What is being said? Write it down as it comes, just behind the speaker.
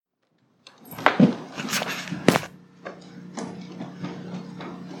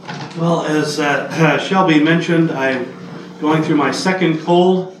Well, as Shelby mentioned, I'm going through my second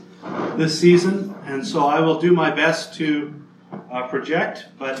cold this season, and so I will do my best to project.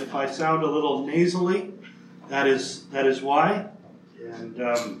 But if I sound a little nasally, that is why.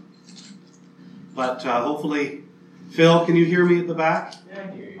 And but hopefully, Phil, can you hear me at the back? Yeah,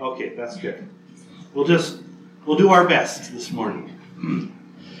 I hear you. Okay, that's good. We'll do our best this morning.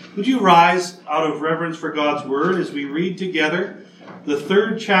 Would you rise out of reverence for God's Word as we read together the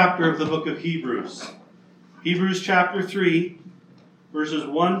third chapter of the book of Hebrews. Hebrews chapter 3, verses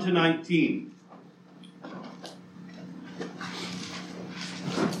 1 to 19.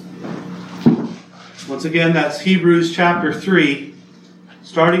 Once again, that's Hebrews chapter 3,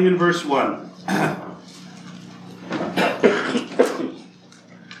 starting in verse 1.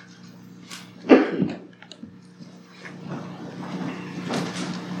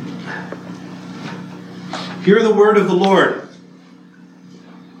 Hear the word of the Lord.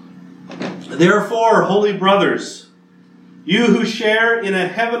 Therefore, holy brothers, you who share in a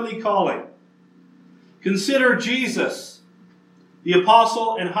heavenly calling, consider Jesus, the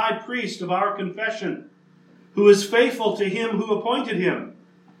apostle and high priest of our confession, who is faithful to him who appointed him,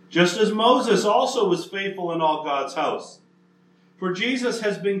 just as Moses also was faithful in all God's house. For Jesus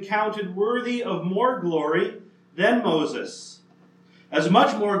has been counted worthy of more glory than Moses, as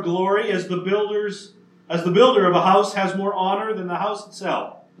much more glory as the builder of a house has more honor than the house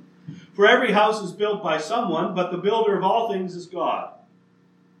itself. For every house is built by someone, but the builder of all things is God.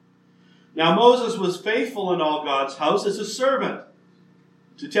 Now Moses was faithful in all God's house as a servant,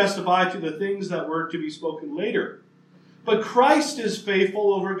 to testify to the things that were to be spoken later. But Christ is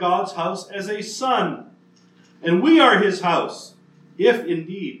faithful over God's house as a son, and we are his house, if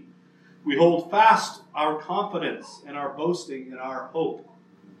indeed we hold fast our confidence and our boasting in our hope.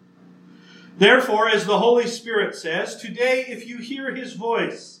 Therefore, as the Holy Spirit says, today if you hear his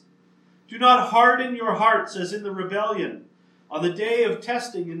voice, do not harden your hearts as in the rebellion on the day of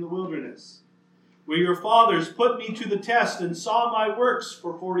testing in the wilderness, where your fathers put me to the test and saw my works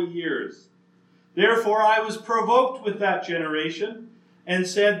for 40 years. Therefore I was provoked with that generation and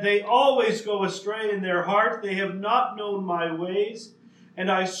said, they always go astray in their heart. They have not known my ways. And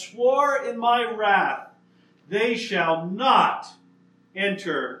I swore in my wrath, they shall not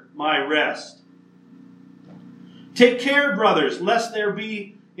enter my rest. Take care, brothers, lest there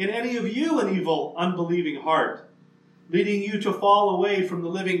be in any of you an evil, unbelieving heart, leading you to fall away from the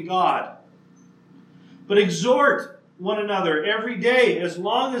living God. But exhort one another every day, as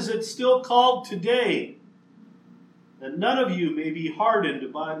long as it's still called today, that none of you may be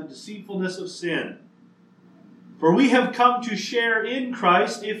hardened by the deceitfulness of sin. For we have come to share in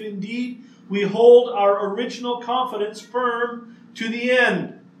Christ, if indeed we hold our original confidence firm to the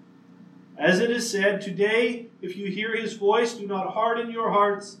end. As it is said, today, if you hear his voice, do not harden your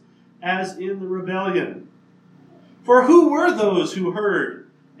hearts as in the rebellion. For who were those who heard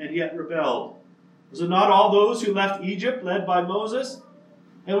and yet rebelled? Was it not all those who left Egypt, led by Moses?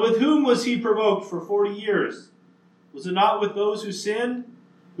 And with whom was he provoked for 40 years? Was it not with those who sinned,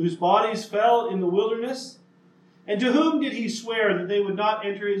 whose bodies fell in the wilderness? And to whom did he swear that they would not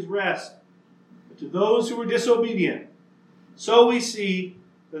enter his rest? But to those who were disobedient. So we see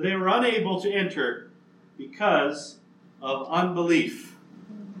that they were unable to enter because of unbelief.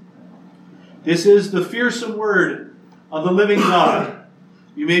 This is the fearsome word of the living God.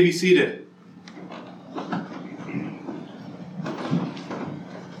 You may be seated.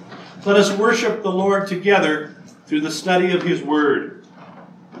 Let us worship the Lord together through the study of his word.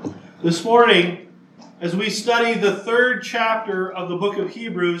 This morning, as we study the third chapter of the book of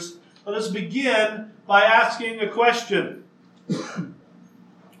Hebrews, let us begin by asking a question.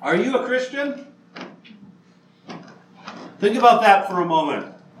 Are you a Christian? Think about that for a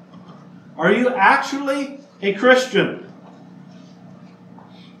moment. Are you actually a Christian?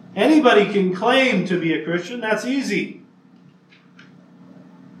 Anybody can claim to be a Christian. That's easy.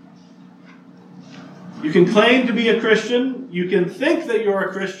 You can claim to be a Christian. You can think that you're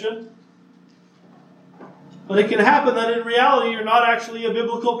a Christian. But it can happen that in reality you're not actually a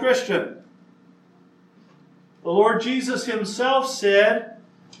biblical Christian. The Lord Jesus himself said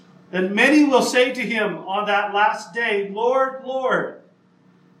that many will say to him on that last day, Lord, Lord,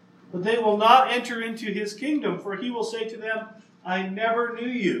 but they will not enter into his kingdom, for he will say to them, I never knew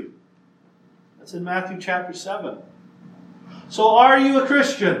you. That's in Matthew chapter 7. So are you a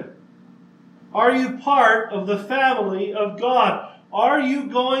Christian? Are you part of the family of God? Are you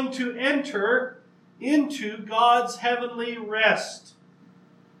going to enter into God's heavenly rest?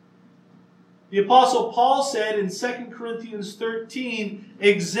 The Apostle Paul said in 2 Corinthians 13,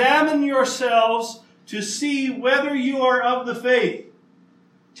 examine yourselves to see whether you are of the faith.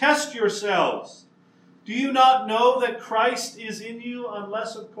 Test yourselves. Do you not know that Christ is in you,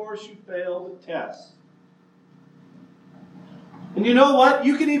 unless, of course, you fail the test? And you know what?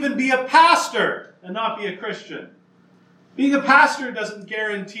 You can even be a pastor and not be a Christian. Being a pastor doesn't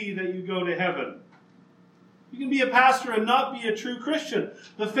guarantee that you go to heaven. You can be a pastor and not be a true Christian.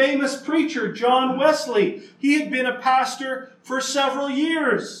 The famous preacher, John Wesley, he had been a pastor for several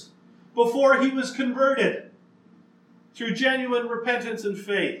years before he was converted through genuine repentance and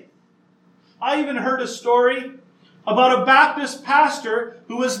faith. I even heard a story about a Baptist pastor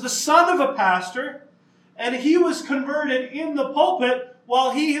who was the son of a pastor, and he was converted in the pulpit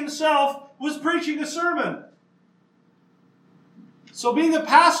while he himself was preaching a sermon. So being a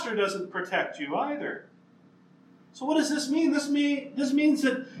pastor doesn't protect you either. So what does this mean? This means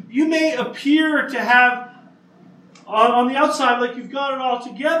that you may appear to have, on the outside, like you've got it all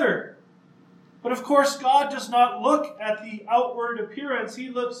together. But of course, God does not look at the outward appearance. He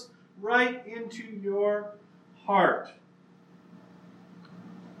looks right into your heart.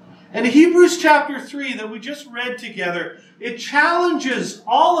 And Hebrews chapter 3 that we just read together, it challenges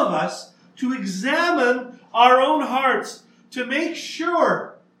all of us to examine our own hearts to make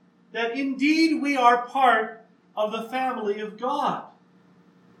sure that indeed we are part of the family of God.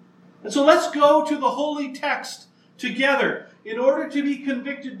 And so let's go to the holy text together in order to be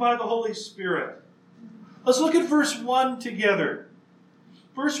convicted by the Holy Spirit. Let's look at verse 1 together.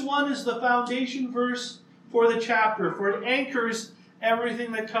 Verse 1 is the foundation verse for the chapter, for it anchors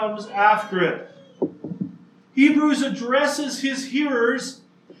everything that comes after it. Hebrews addresses his hearers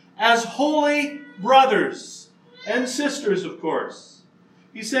as holy brothers and sisters, of course.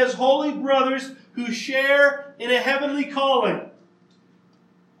 He says, holy brothers who share in a heavenly calling.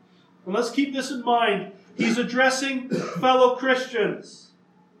 And let's keep this in mind. He's addressing fellow Christians.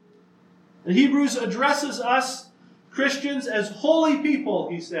 And Hebrews addresses us Christians as holy people,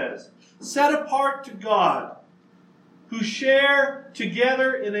 he says, set apart to God, who share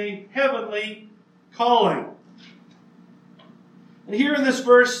together in a heavenly calling. And here in this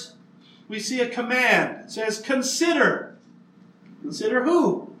verse, we see a command. It says, consider. Consider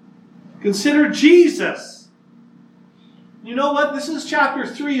who? Consider Jesus. You know what? This is chapter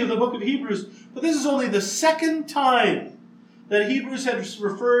 3 of the book of Hebrews, but this is only the second time that Hebrews has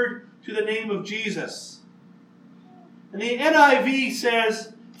referred to the name of Jesus. And the NIV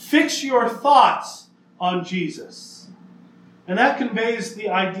says, fix your thoughts on Jesus. And that conveys the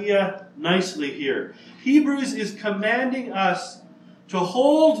idea nicely here. Hebrews is commanding us to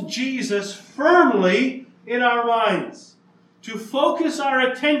hold Jesus firmly in our minds, to focus our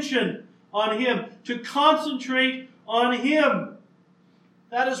attention on Him, to concentrate on Him.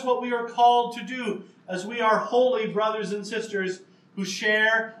 That is what we are called to do as we are holy brothers and sisters who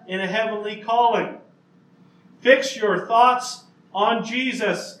share in a heavenly calling. Fix your thoughts on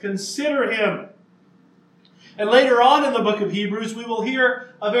Jesus. Consider Him. And later on in the book of Hebrews, we will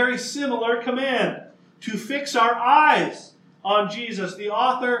hear a very similar command to fix our eyes on Jesus, the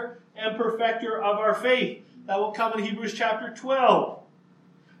author and perfecter of our faith. That will come in Hebrews chapter 12.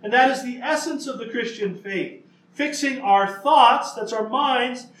 And that is the essence of the Christian faith. Fixing our thoughts, that's our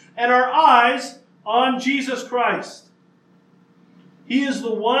minds, and our eyes on Jesus Christ. He is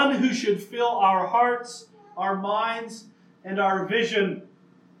the one who should fill our hearts, our minds, and our vision.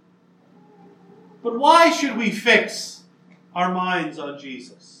 But why should we fix our minds on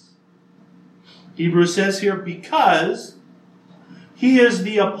Jesus? Hebrews says here, because He is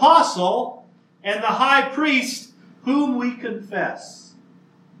the apostle and the high priest whom we confess.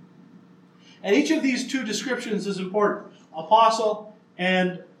 And each of these two descriptions is important. Apostle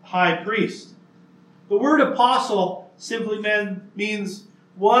and high priest. The word apostle simply means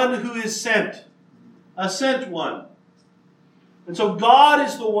one who is sent. A sent one. And so God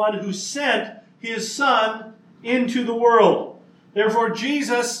is the one who sent His Son into the world. Therefore,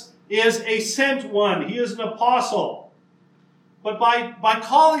 Jesus is a sent one. He is an apostle. But by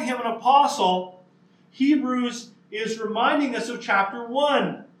calling Him an apostle, Hebrews is reminding us of chapter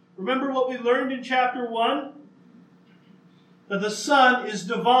 1. Remember what we learned in chapter 1? That the Son is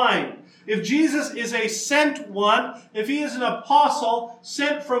divine. If Jesus is a sent one, if He is an apostle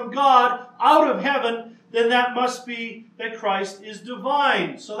sent from God out of heaven, then that must be that Christ is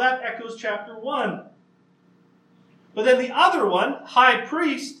divine. So that echoes chapter 1. But then the other one, high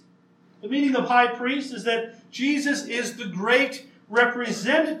priest, the meaning of high priest is that Jesus is the great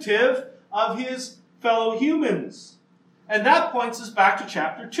representative of His fellow humans. And that points us back to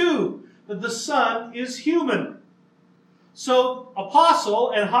chapter 2, that the Son is human. So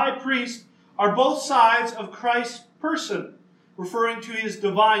apostle and high priest are both sides of Christ's person, referring to His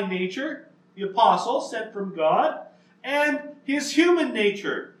divine nature, the apostle sent from God, and his human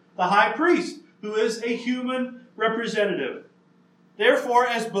nature, the high priest, who is a human representative. Therefore,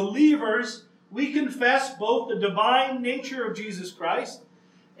 as believers, we confess both the divine nature of Jesus Christ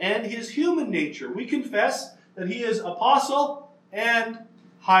and his human nature. We confess that he is apostle and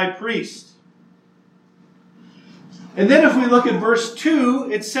high priest. And then if we look at verse 2,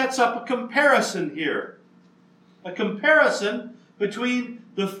 it sets up a comparison here. A comparison between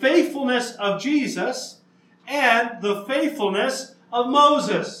the faithfulness of Jesus and the faithfulness of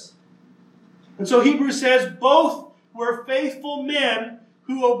Moses. And so Hebrews says both were faithful men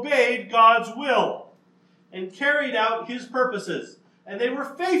who obeyed God's will and carried out his purposes. And they were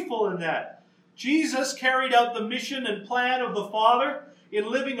faithful in that. Jesus carried out the mission and plan of the Father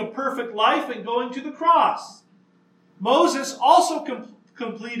in living a perfect life and going to the cross. Moses also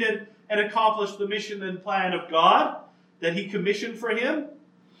completed and accomplished the mission and plan of God that he commissioned for him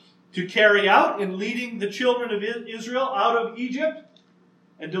to carry out in leading the children of Israel out of Egypt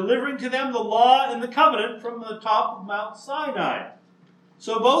and delivering to them the law and the covenant from the top of Mount Sinai.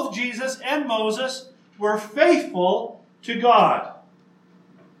 So both Jesus and Moses were faithful to God.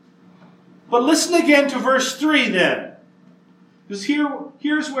 But listen again to verse 3 then, because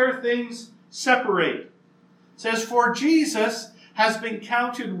here's where things separate. It says, "For Jesus has been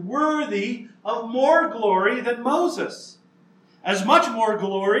counted worthy of more glory than Moses, as much more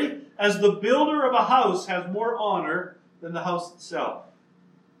glory as the builder of a house has more honor than the house itself."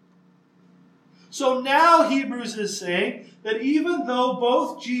 So now Hebrews is saying that even though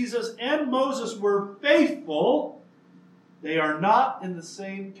both Jesus and Moses were faithful, they are not in the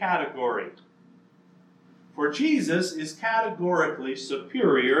same category. For Jesus is categorically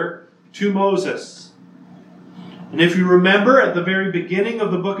superior to Moses. And if you remember at the very beginning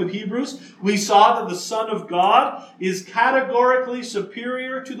of the book of Hebrews, we saw that the Son of God is categorically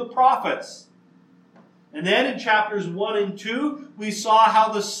superior to the prophets. And then in chapters 1 and 2, we saw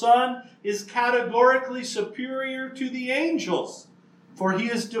how the Son is categorically superior to the angels, for he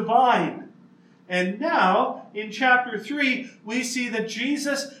is divine. And now, in chapter 3, we see that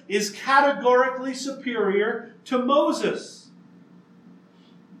Jesus is categorically superior to Moses.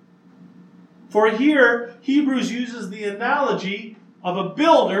 For here, Hebrews uses the analogy of a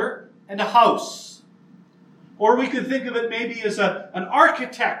builder and a house. Or we could think of it maybe as an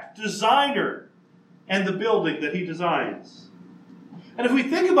architect, designer, and the building that he designs. And if we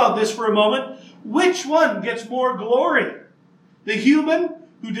think about this for a moment, which one gets more glory? The human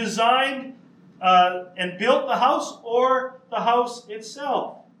who designed and built the house, or the house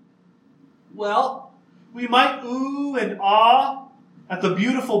itself? Well, we might ooh and ah at the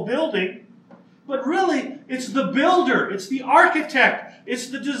beautiful building, but really it's the builder, it's the architect, it's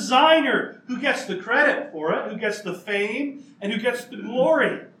the designer who gets the credit for it, who gets the fame, and who gets the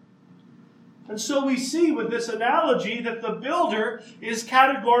glory. And so we see with this analogy that the builder is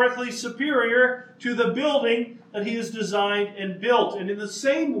categorically superior to the building that he has designed and built. And in the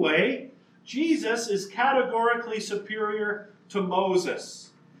same way, Jesus is categorically superior to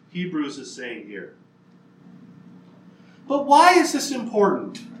Moses, Hebrews is saying here. But why is this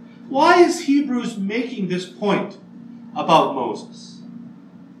important? Why is Hebrews making this point about Moses?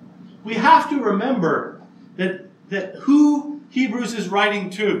 We have to remember that who Hebrews is writing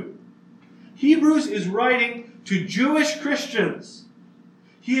to. Hebrews is writing to Jewish Christians.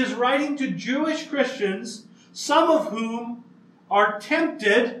 He is writing to Jewish Christians, some of whom are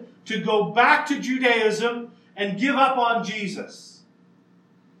tempted to go back to Judaism and give up on Jesus.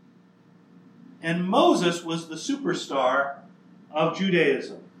 And Moses was the superstar of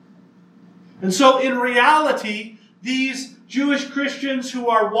Judaism. And so in reality, these Jewish Christians who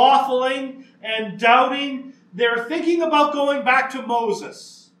are waffling and doubting, they're thinking about going back to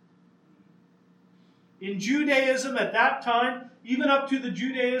Moses. In Judaism at that time, even up to the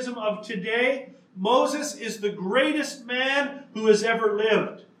Judaism of today, Moses is the greatest man who has ever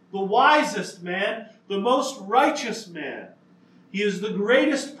lived, the wisest man, the most righteous man. He is the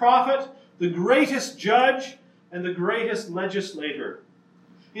greatest prophet, the greatest judge, and the greatest legislator.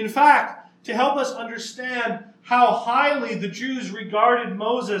 In fact, to help us understand how highly the Jews regarded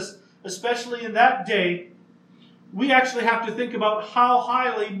Moses, especially in that day, we actually have to think about how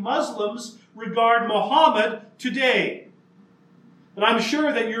highly Muslims regard Muhammad today. And I'm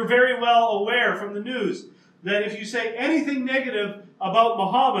sure that you're very well aware from the news that if you say anything negative about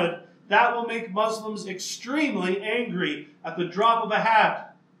Muhammad, that will make Muslims extremely angry at the drop of a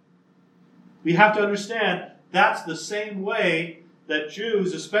hat. We have to understand that's the same way that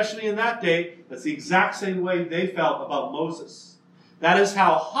Jews, especially in that day, that's the exact same way they felt about Moses. That is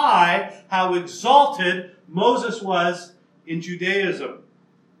how high, how exalted Moses was in Judaism.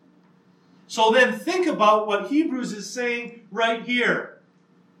 So then think about what Hebrews is saying right here.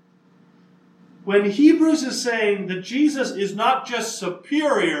 When Hebrews is saying that Jesus is not just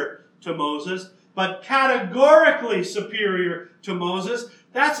superior to Moses, but categorically superior to Moses,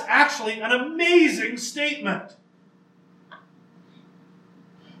 that's actually an amazing statement.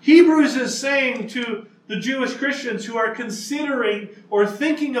 Hebrews is saying to the Jewish Christians who are considering or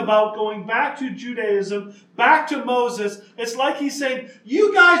thinking about going back to Judaism, back to Moses, it's like he's saying,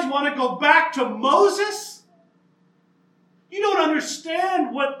 you guys want to go back to Moses? You don't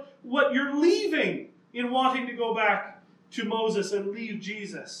understand what you're leaving in wanting to go back to Moses and leave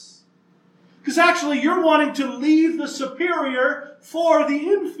Jesus. Because actually you're wanting to leave the superior for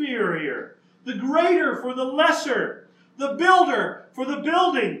the inferior, the greater for the lesser, the builder for the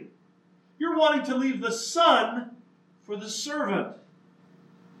building. You're wanting to leave the son for the servant.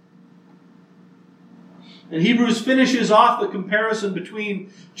 And Hebrews finishes off the comparison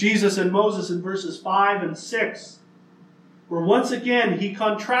between Jesus and Moses in verses 5 and 6, where once again he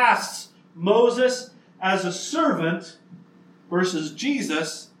contrasts Moses as a servant versus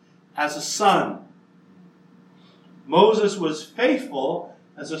Jesus as a son. Moses was faithful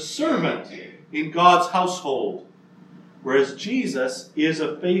as a servant in God's household, whereas Jesus is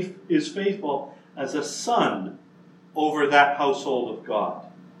faithful as a son over that household of God.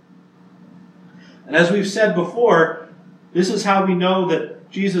 And as we've said before, this is how we know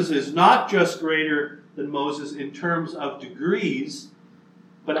that Jesus is not just greater than Moses in terms of degrees,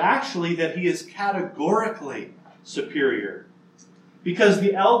 but actually that he is categorically superior. Because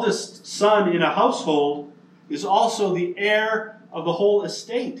the eldest son in a household is also the heir of the whole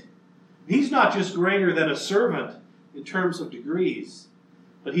estate. He's not just greater than a servant in terms of degrees,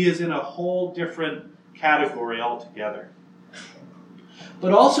 but he is in a whole different category altogether.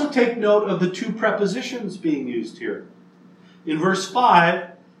 But also take note of the two prepositions being used here. In verse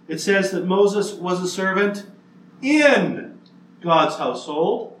 5, it says that Moses was a servant in God's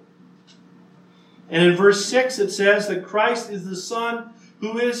household. And in verse 6, it says that Christ is the Son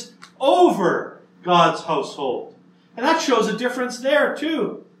who is over God's household. And that shows a difference there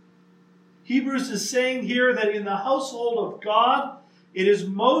too. Hebrews is saying here that in the household of God, it is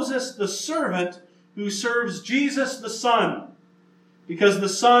Moses the servant who serves Jesus the Son, because the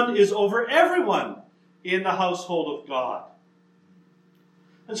Son is over everyone in the household of God.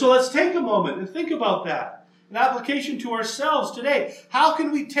 And so let's take a moment and think about that. An application to ourselves today. How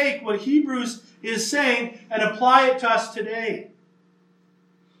can we take what Hebrews is saying and apply it to us today?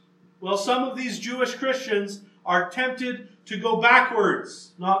 Well, some of these Jewish Christians are tempted to go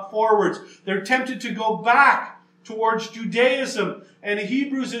backwards, not forwards. They're tempted to go back towards Judaism. And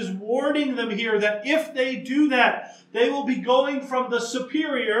Hebrews is warning them here that if they do that, they will be going from the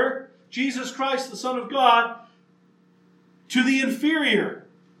superior, Jesus Christ, the Son of God, to the inferior,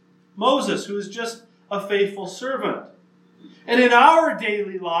 Moses, who is just a faithful servant. And in our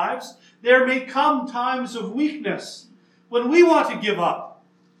daily lives, there may come times of weakness when we want to give up.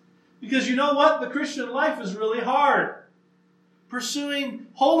 Because you know what? The Christian life is really hard. Pursuing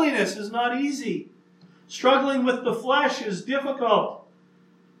holiness is not easy. Struggling with the flesh is difficult.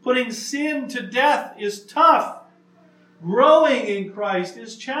 Putting sin to death is tough. Growing in Christ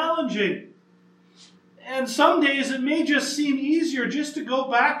is challenging. And some days it may just seem easier just to go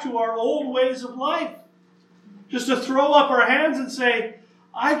back to our old ways of life. Just to throw up our hands and say,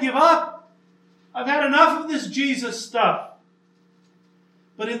 I give up. I've had enough of this Jesus stuff.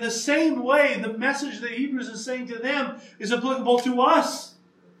 But in the same way, the message that Hebrews is saying to them is applicable to us.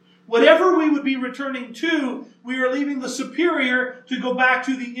 Whatever we would be returning to, we are leaving the superior to go back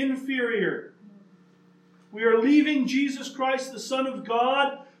to the inferior. We are leaving Jesus Christ, the Son of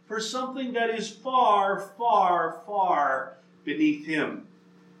God, for something that is far, far, far beneath him.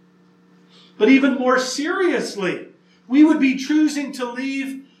 But even more seriously, we would be choosing to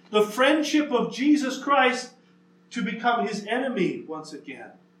leave the friendship of Jesus Christ to become his enemy once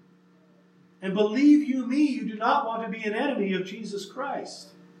again. And believe you me, you do not want to be an enemy of Jesus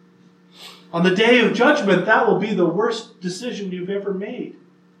Christ. On the day of judgment, that will be the worst decision you've ever made.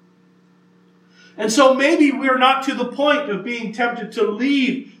 And so maybe we're not to the point of being tempted to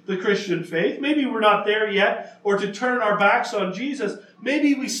leave the Christian faith. Maybe we're not there yet, or to turn our backs on Jesus.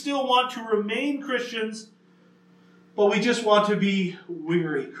 Maybe we still want to remain Christians, but we just want to be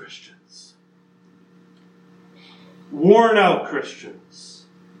weary Christians. Worn out Christians.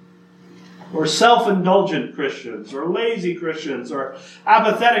 Or self-indulgent Christians, or lazy Christians, or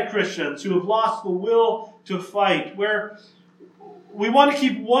apathetic Christians who have lost the will to fight, where we want to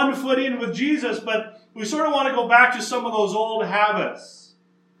keep one foot in with Jesus, but we sort of want to go back to some of those old habits.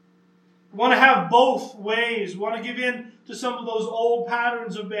 We want to have both ways. We want to give in to some of those old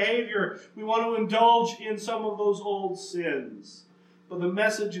patterns of behavior. We want to indulge in some of those old sins. But the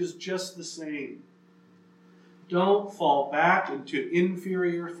message is just the same. Don't fall back into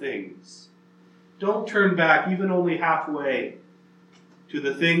inferior things. Don't turn back even only halfway to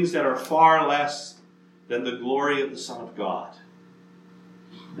the things that are far less than the glory of the Son of God.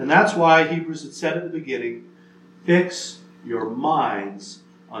 And that's why Hebrews had said at the beginning, fix your minds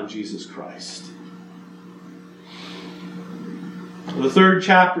on Jesus Christ. The third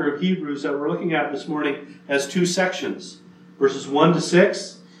chapter of Hebrews that we're looking at this morning has two sections. Verses 1 to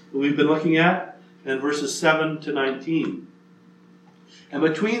 6 that we've been looking at, and verses 7 to 19. And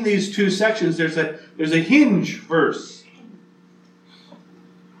between these two sections there's a hinge verse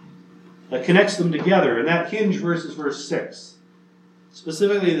that connects them together. And that hinge verse is verse 6.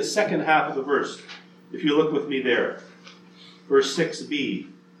 Specifically the second half of the verse. If you look with me there. Verse 6b.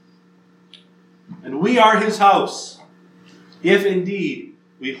 And we are his house, if indeed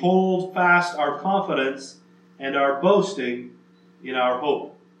we hold fast our confidence and our boasting in our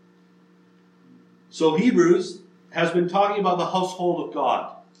hope. So Hebrews has been talking about the household of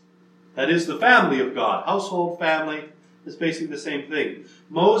God. That is the family of God. Household, family is basically the same thing.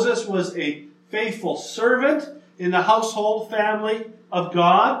 Moses was a faithful servant in the household family of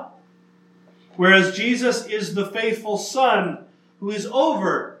God, whereas Jesus is the faithful son who is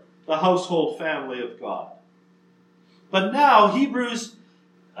over the household family of God. But now Hebrews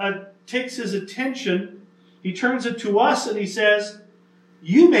takes his attention, he turns it to us and he says,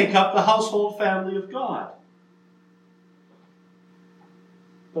 you make up the household family of God.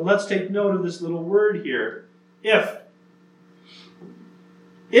 But let's take note of this little word here. If.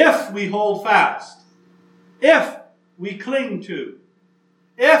 If we hold fast. If we cling to.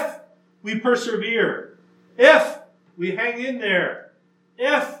 If we persevere. If we hang in there.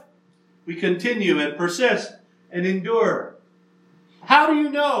 If we continue and persist and endure. How do you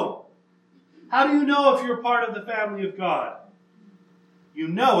know? How do you know if you're part of the family of God? You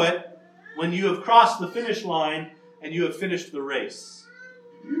know it when you have crossed the finish line and you have finished the race.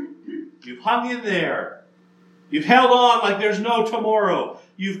 You've hung in there. You've held on like there's no tomorrow.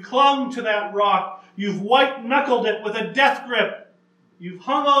 You've clung to that rock. You've white-knuckled it with a death grip. You've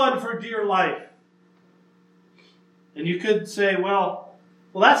hung on for dear life. And you could say, well,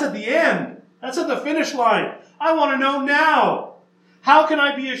 that's at the end. That's at the finish line. I want to know now. How can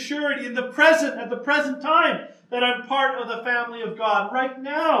I be assured in the present, at the present time, that I'm part of the family of God right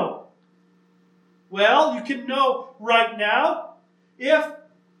now? Well, you can know right now if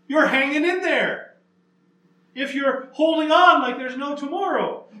you're hanging in there. If you're holding on like there's no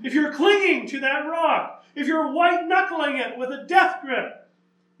tomorrow. If you're clinging to that rock. If you're white-knuckling it with a death grip.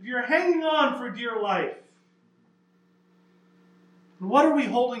 If you're hanging on for dear life. And what are we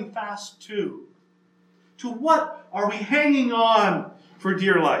holding fast to? To what are we hanging on for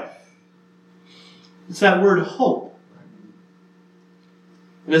dear life? It's that word hope.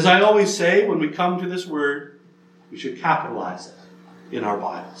 And as I always say, when we come to this word, we should capitalize it in our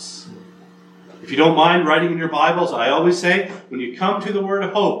Bibles. If you don't mind writing in your Bibles, I always say, when you come to the word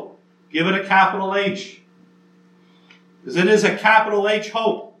hope, give it a capital H. Because it is a capital H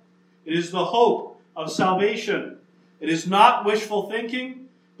hope. It is the hope of salvation. It is not wishful thinking,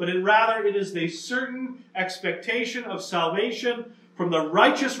 but rather it is the certain expectation of salvation from the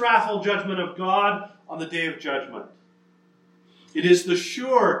righteous wrathful judgment of God on the day of judgment. It is the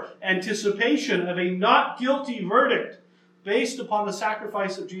sure anticipation of a not guilty verdict based upon the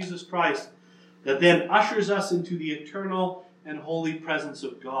sacrifice of Jesus Christ that then ushers us into the eternal and holy presence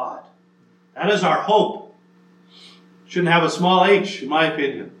of God. That is our hope. Shouldn't have a small h, in my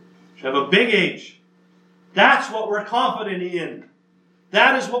opinion. Should have a big H. That's what we're confident in.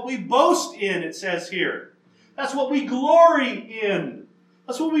 That is what we boast in, it says here. That's what we glory in.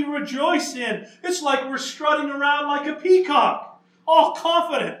 That's what we rejoice in. It's like we're strutting around like a peacock, all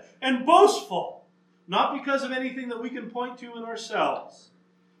confident and boastful. Not because of anything that we can point to in ourselves.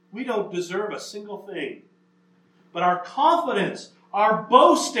 We don't deserve a single thing. But our confidence, our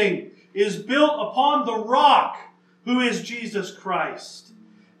boasting is built upon the rock, who is Jesus Christ.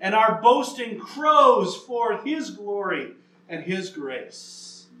 And our boasting crows forth His glory and His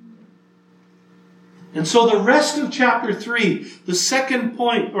grace. And so the rest of chapter 3, the second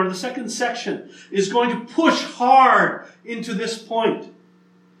point, or the second section, is going to push hard into this point.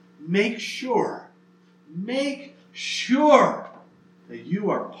 Make sure that you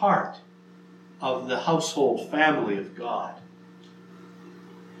are part of the household family of God.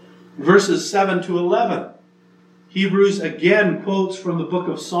 Verses 7 to 11, Hebrews again quotes from the book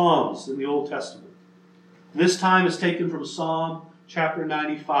of Psalms in the Old Testament. This time is taken from Psalm chapter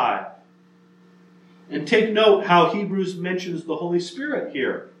 95. And take note how Hebrews mentions the Holy Spirit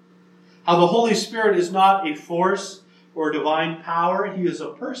here. How the Holy Spirit is not a force or divine power. He is a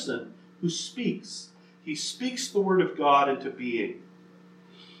person who speaks. He speaks the Word of God into being.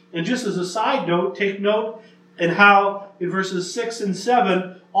 And just as a side note, take note in how in verses 6 and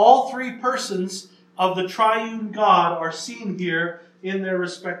 7, all three persons of the triune God are seen here in their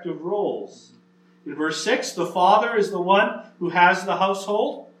respective roles. In verse 6, the Father is the one who has the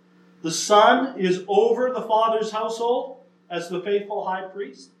household. The Son is over the Father's household as the faithful high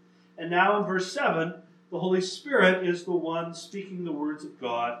priest. And now in verse 7, the Holy Spirit is the one speaking the words of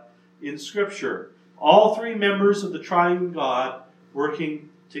God in Scripture. All three members of the triune God working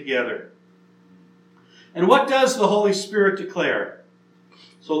together. And what does the Holy Spirit declare?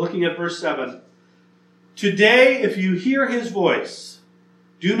 So looking at verse 7, today if you hear his voice,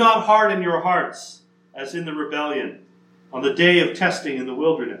 do not harden your hearts as in the rebellion on the day of testing in the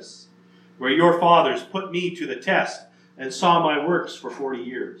wilderness, where your fathers put me to the test and saw my works for 40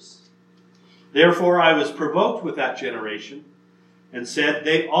 years. Therefore I was provoked with that generation and said,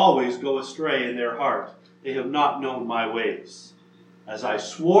 they always go astray in their heart. They have not known my ways. As I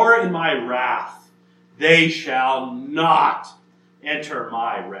swore in my wrath, they shall not enter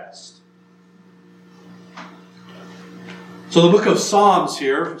my rest. So the book of Psalms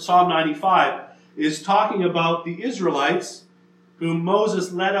here, Psalm 95, is talking about the Israelites whom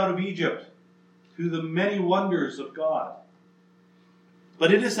Moses led out of Egypt through the many wonders of God.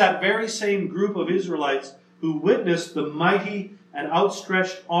 But it is that very same group of Israelites who witnessed the mighty and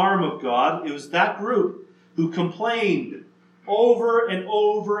outstretched arm of God. It was that group who complained over and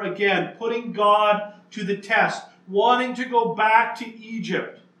over again, putting God to the test, wanting to go back to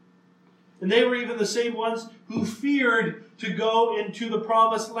Egypt. And they were even the same ones who feared to go into the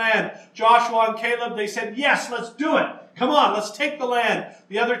promised land. Joshua and Caleb, they said, yes, let's do it. Come on, let's take the land.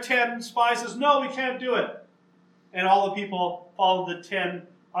 The other 10 spies says, no, we can't do it. And all the people followed the 10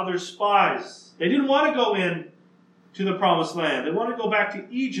 other spies. They didn't want to go in to the promised land. They wanted to go back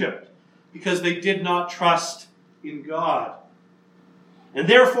to Egypt because they did not trust in God. And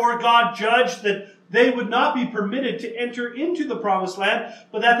therefore God judged that they would not be permitted to enter into the promised land,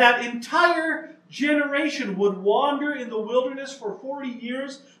 but that entire generation would wander in the wilderness for 40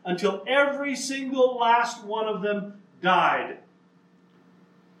 years until every single last one of them died.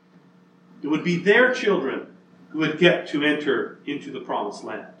 It would be their children who would get to enter into the promised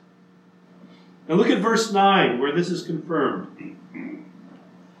land. Now look at verse 9 where this is confirmed.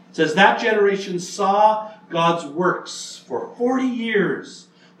 It says, that generation saw God's works for 40 years,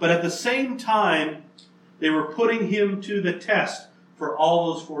 but at the same time they were putting him to the test for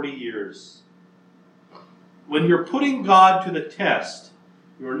all those 40 years. When you're putting God to the test,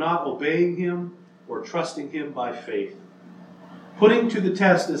 you're not obeying him or trusting him by faith. Putting to the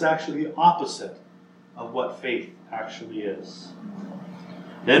test is actually the opposite of what faith actually is.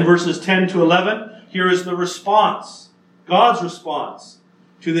 Then verses 10 to 11, here is the response, God's response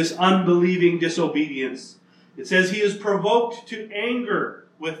to this unbelieving disobedience. It says he is provoked to anger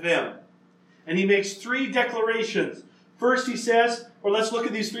with them. And he makes 3 declarations. First he says, or let's look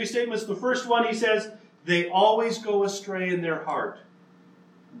at these 3 statements. The first one he says, they always go astray in their heart.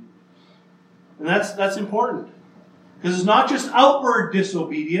 And that's important. Because it's not just outward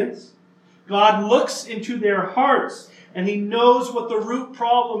disobedience. God looks into their hearts and he knows what the root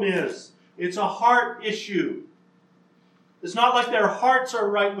problem is. It's a heart issue. It's not like their hearts are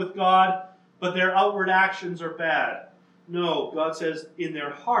right with God, but their outward actions are bad. No, God says in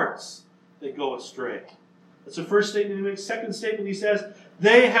their hearts they go astray. That's the first statement he makes. Second statement he says,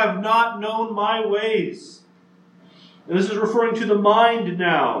 they have not known my ways. And this is referring to the mind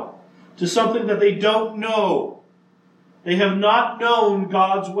now, to something that they don't know. They have not known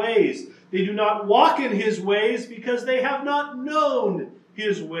God's ways. They do not walk in his ways because they have not known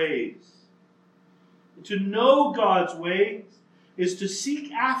his ways. And to know God's ways is to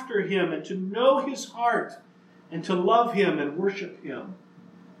seek after him and to know his heart and to love him and worship him.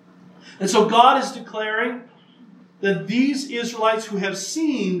 And so God is declaring that these Israelites who have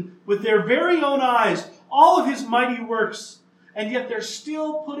seen with their very own eyes all of his mighty works, and yet they're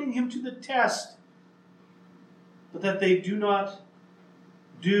still putting him to the test, but that they do not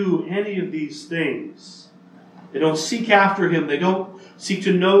do any of these things. They don't seek after him. They don't seek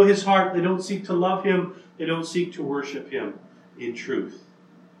to know his heart. They don't seek to love him. They don't seek to worship him in truth.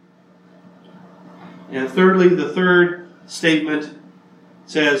 And thirdly, the third statement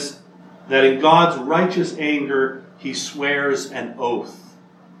says that in God's righteous anger, he swears an oath.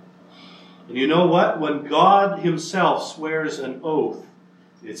 And you know what? When God himself swears an oath,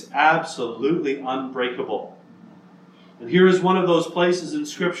 it's absolutely unbreakable. And here is one of those places in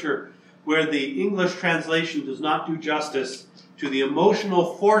Scripture where the English translation does not do justice to the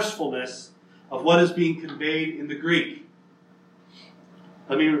emotional forcefulness of what is being conveyed in the Greek.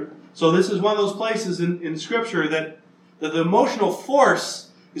 So this is one of those places in Scripture that the emotional force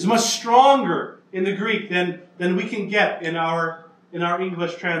is much stronger in the Greek than we can get in our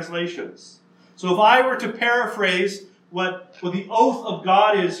English translations. So if I were to paraphrase what the oath of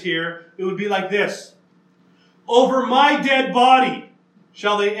God is here, it would be like this. Over my dead body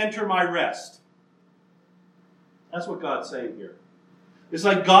shall they enter my rest. That's what God's saying here. It's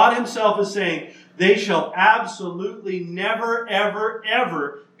like God himself is saying, they shall absolutely never, ever,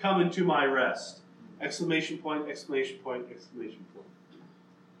 ever come into my rest. Exclamation point, exclamation point, exclamation point.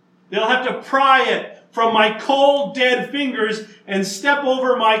 They'll have to pry it from my cold, dead fingers and step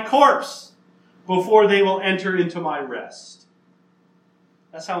over my corpse before they will enter into my rest.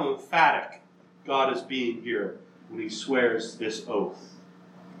 That's how emphatic God is being here when he swears this oath.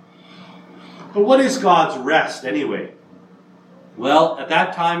 But what is God's rest anyway? Well, at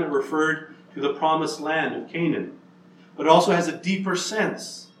that time it referred to the promised land of Canaan, but it also has a deeper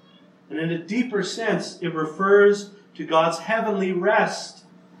sense. And in a deeper sense, it refers to God's heavenly rest,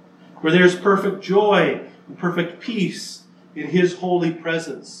 where there's perfect joy and perfect peace in his holy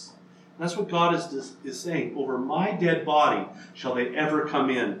presence. And that's what God is saying. Over my dead body shall they ever come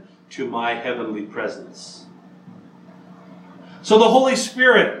in to my heavenly presence. So the Holy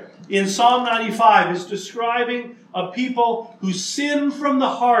Spirit in Psalm 95 is describing a people who sin from the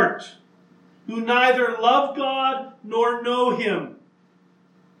heart, who neither love God nor know him,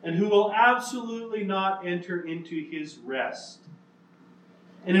 and who will absolutely not enter into his rest.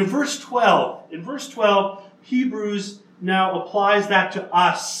 And in verse 12, Hebrews now applies that to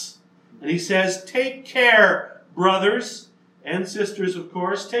us. And he says, take care, brothers and sisters, of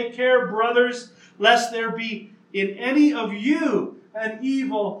course. Take care, brothers, lest there be in any of you an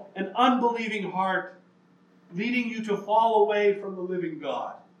evil and unbelieving heart, leading you to fall away from the living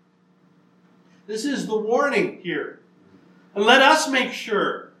God. This is the warning here. And let us make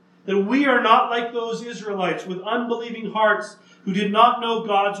sure that we are not like those Israelites with unbelieving hearts who did not know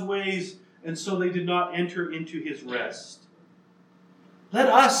God's ways, and so they did not enter into his rest. Let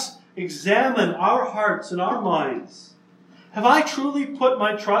us examine our hearts and our minds. Have I truly put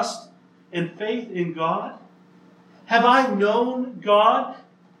my trust and faith in God? Have I known God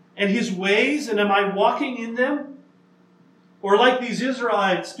and his ways, and am I walking in them? Or like these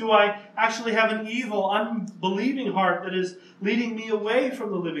Israelites, do I actually have an evil, unbelieving heart that is leading me away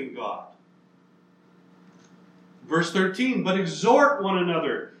from the living God? Verse 13, but exhort one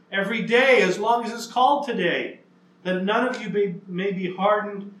another every day, as long as it's called today, that none of you may be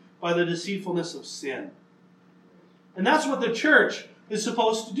hardened by the deceitfulness of sin. And that's what the church is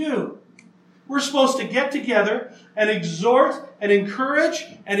supposed to do. We're supposed to get together and exhort and encourage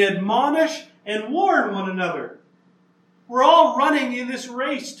and admonish and warn one another. We're all running in this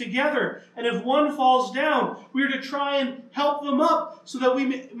race together, and if one falls down, we're to try and help them up so that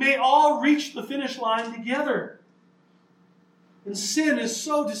we may all reach the finish line together. And sin is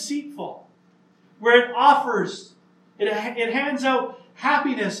so deceitful, where it hands out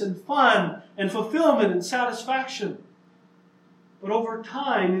happiness and fun and fulfillment and satisfaction. But over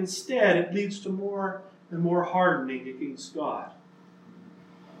time, instead, it leads to more and more hardening against God.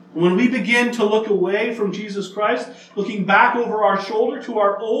 When we begin to look away from Jesus Christ, looking back over our shoulder to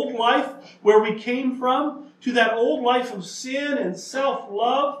our old life, where we came from, to that old life of sin and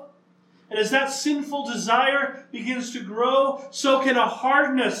self-love, and as that sinful desire begins to grow, so can a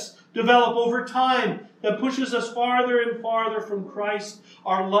hardness develop over time that pushes us farther and farther from Christ.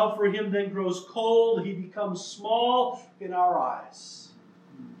 Our love for him then grows cold. He becomes small in our eyes.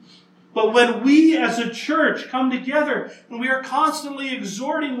 But when we as a church come together and we are constantly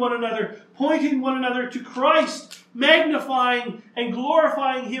exhorting one another, pointing one another to Christ, magnifying and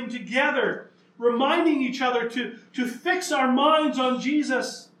glorifying him together, reminding each other to fix our minds on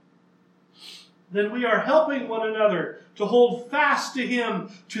Jesus, then we are helping one another to hold fast to him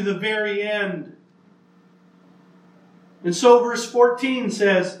to the very end. And so verse 14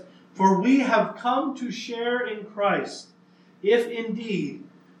 says, for we have come to share in Christ, if indeed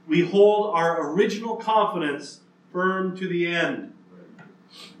we hold our original confidence firm to the end.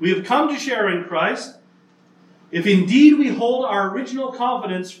 We have come to share in Christ, if indeed we hold our original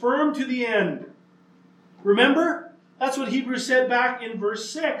confidence firm to the end. Remember? That's what Hebrews said back in verse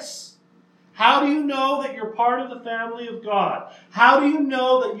 6. How do you know that you're part of the family of God? How do you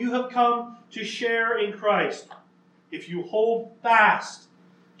know that you have come to share in Christ? If you hold fast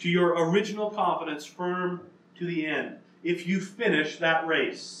to your original confidence firm to the end. If you finish that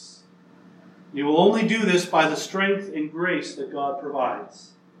race. You will only do this by the strength and grace that God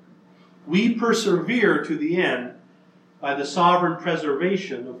provides. We persevere to the end by the sovereign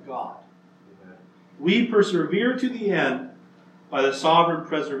preservation of God. We persevere to the end by the sovereign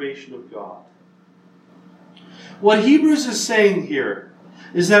preservation of God. What Hebrews is saying here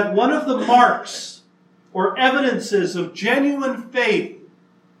is that one of the marks or evidences of genuine faith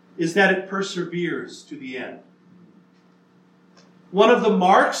is that it perseveres to the end. One of the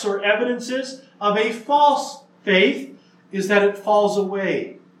marks or evidences of a false faith is that it falls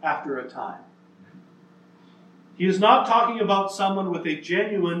away after a time. He is not talking about someone with a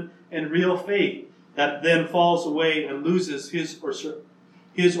genuine and real faith that then falls away and loses his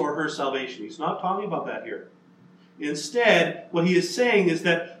or her salvation. He's not talking about that here. Instead, what he is saying is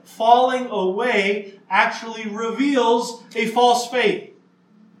that falling away actually reveals a false faith.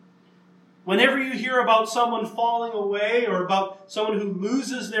 Whenever you hear about someone falling away or about someone who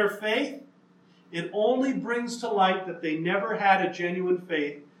loses their faith, it only brings to light that they never had a genuine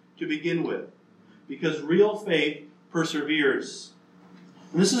faith to begin with. Because real faith perseveres.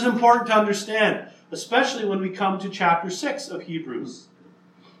 And this is important to understand, especially when we come to chapter 6 of Hebrews.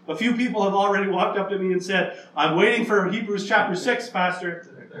 A few people have already walked up to me and said, I'm waiting for Hebrews chapter 6,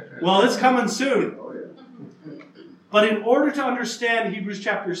 Pastor. Well, it's coming soon. But in order to understand Hebrews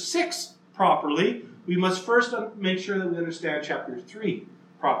chapter 6 properly, we must first make sure that we understand chapter 3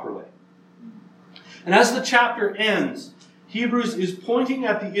 properly. And as the chapter ends, Hebrews is pointing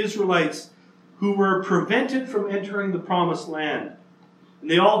at the Israelites who were prevented from entering the promised land. And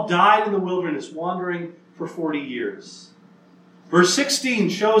they all died in the wilderness, wandering for 40 years. Verse 16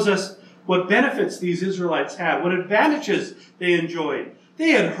 shows us what benefits these Israelites had, what advantages they enjoyed.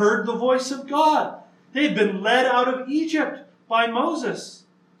 They had heard the voice of God. They had been led out of Egypt by Moses.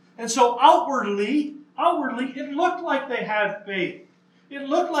 And so outwardly, it looked like they had faith. It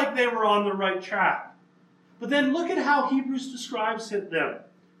looked like they were on the right track. But then look at how Hebrews describes them.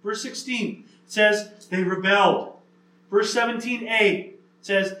 Verse 16 says they rebelled. Verse 17a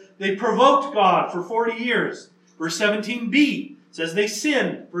says they provoked God for 40 years. Verse 17b says they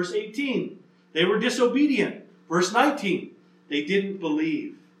sinned. Verse 18, they were disobedient. Verse 19, they didn't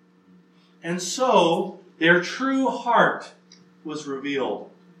believe. And so their true heart was revealed.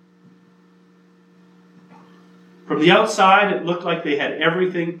 From the outside, it looked like they had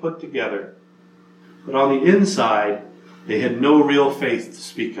everything put together. But on the inside, they had no real faith to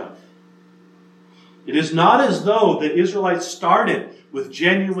speak of. It is not as though the Israelites started with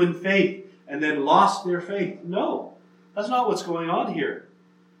genuine faith and then lost their faith. No, that's not what's going on here.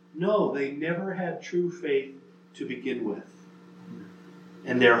 No, they never had true faith to begin with.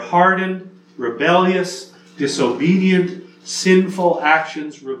 And their hardened, rebellious, disobedient, sinful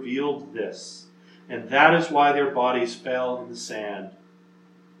actions revealed this. And that is why their bodies fell in the sand,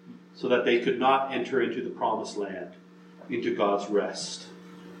 so that they could not enter into the promised land, into God's rest.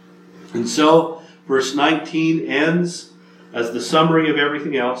 And so, verse 19 ends as the summary of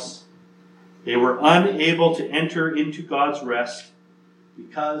everything else. They were unable to enter into God's rest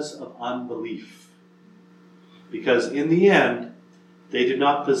because of unbelief. Because in the end, they did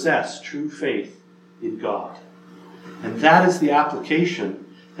not possess true faith in God. And that is the application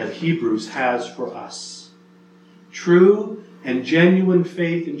that Hebrews has for us. True and genuine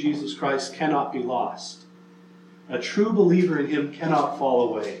faith in Jesus Christ cannot be lost. A true believer in Him cannot fall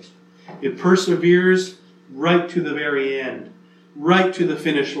away. It perseveres right to the very end, right to the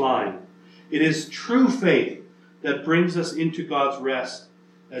finish line. It is true faith that brings us into God's rest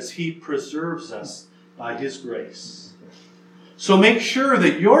as He preserves us by His grace. So make sure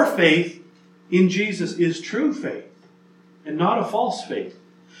that your faith in Jesus is true faith and not a false faith.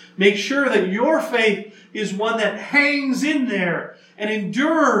 Make sure that your faith is one that hangs in there and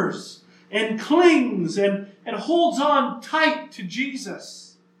endures and clings and holds on tight to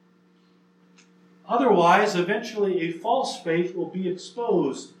Jesus. Otherwise, eventually a false faith will be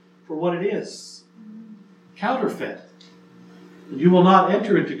exposed for what it is. Counterfeit. And you will not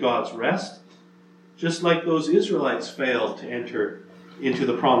enter into God's rest, just like those Israelites failed to enter into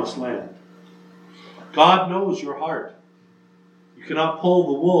the promised land. God knows your heart. You cannot pull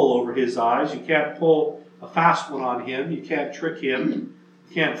the wool over His eyes. You can't pull a fast one on Him. You can't trick Him.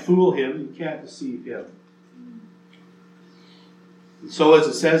 You can't fool Him. You can't deceive Him. And so as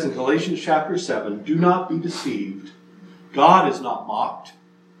it says in Galatians chapter 7, do not be deceived. God is not mocked.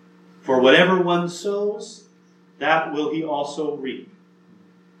 For whatever one sows, that will he also reap.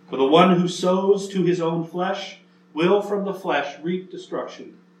 For the one who sows to his own flesh will from the flesh reap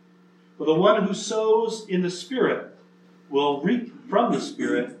destruction. For the one who sows in the Spirit will reap from the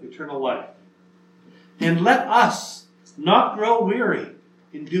Spirit eternal life. And let us not grow weary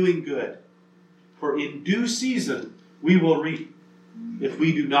in doing good, for in due season we will reap if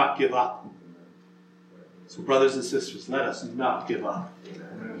we do not give up. So brothers and sisters, let us not give up.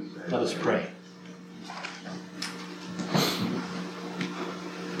 Let us pray.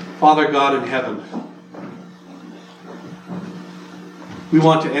 Father God in heaven, we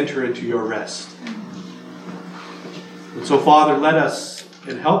want to enter into your rest. And so, Father, let us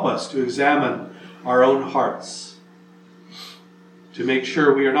and help us to examine our own hearts, to make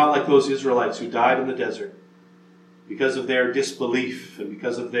sure we are not like those Israelites who died in the desert because of their disbelief and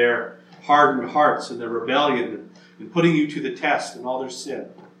because of their hardened hearts and their rebellion and putting you to the test and all their sin.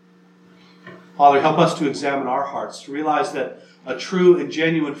 Father, help us to examine our hearts, to realize that a true and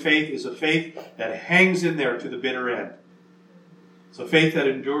genuine faith is a faith that hangs in there to the bitter end. It's a faith that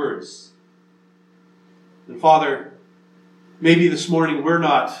endures. And Father, maybe this morning we're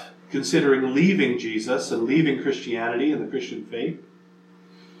not considering leaving Jesus and leaving Christianity and the Christian faith.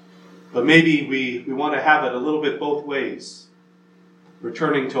 But maybe we want to have it a little bit both ways.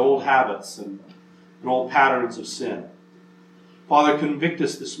 Returning to old habits and old patterns of sin. Father, convict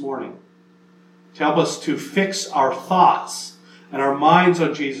us this morning. To help us to fix our thoughts and our minds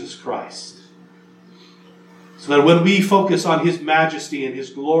on Jesus Christ. So that when we focus on His majesty and His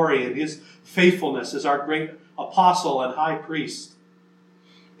glory and His faithfulness as our great apostle and high priest,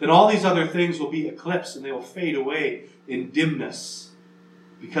 then all these other things will be eclipsed and they will fade away in dimness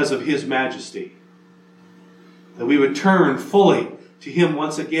because of His majesty. That we would turn fully to Him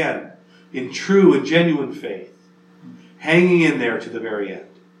once again in true and genuine faith, hanging in there to the very end.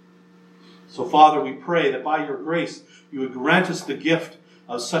 So, Father, we pray that by your grace you would grant us the gift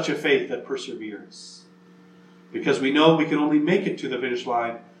of such a faith that perseveres. Because we know we can only make it to the finish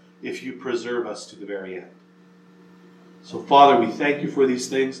line if you preserve us to the very end. So, Father, we thank you for these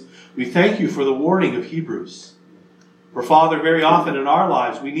things. We thank you for the warning of Hebrews. For, Father, very often in our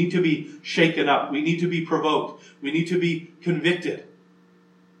lives we need to be shaken up. We need to be provoked. We need to be convicted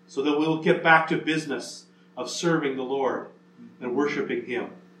so that we'll get back to business of serving the Lord and worshiping Him.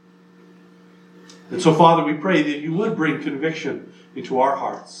 And so, Father, we pray that you would bring conviction into our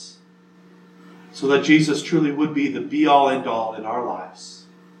hearts so that Jesus truly would be the be-all, end-all in our lives.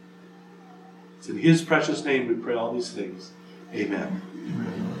 It's in His precious name we pray all these things.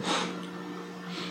 Amen.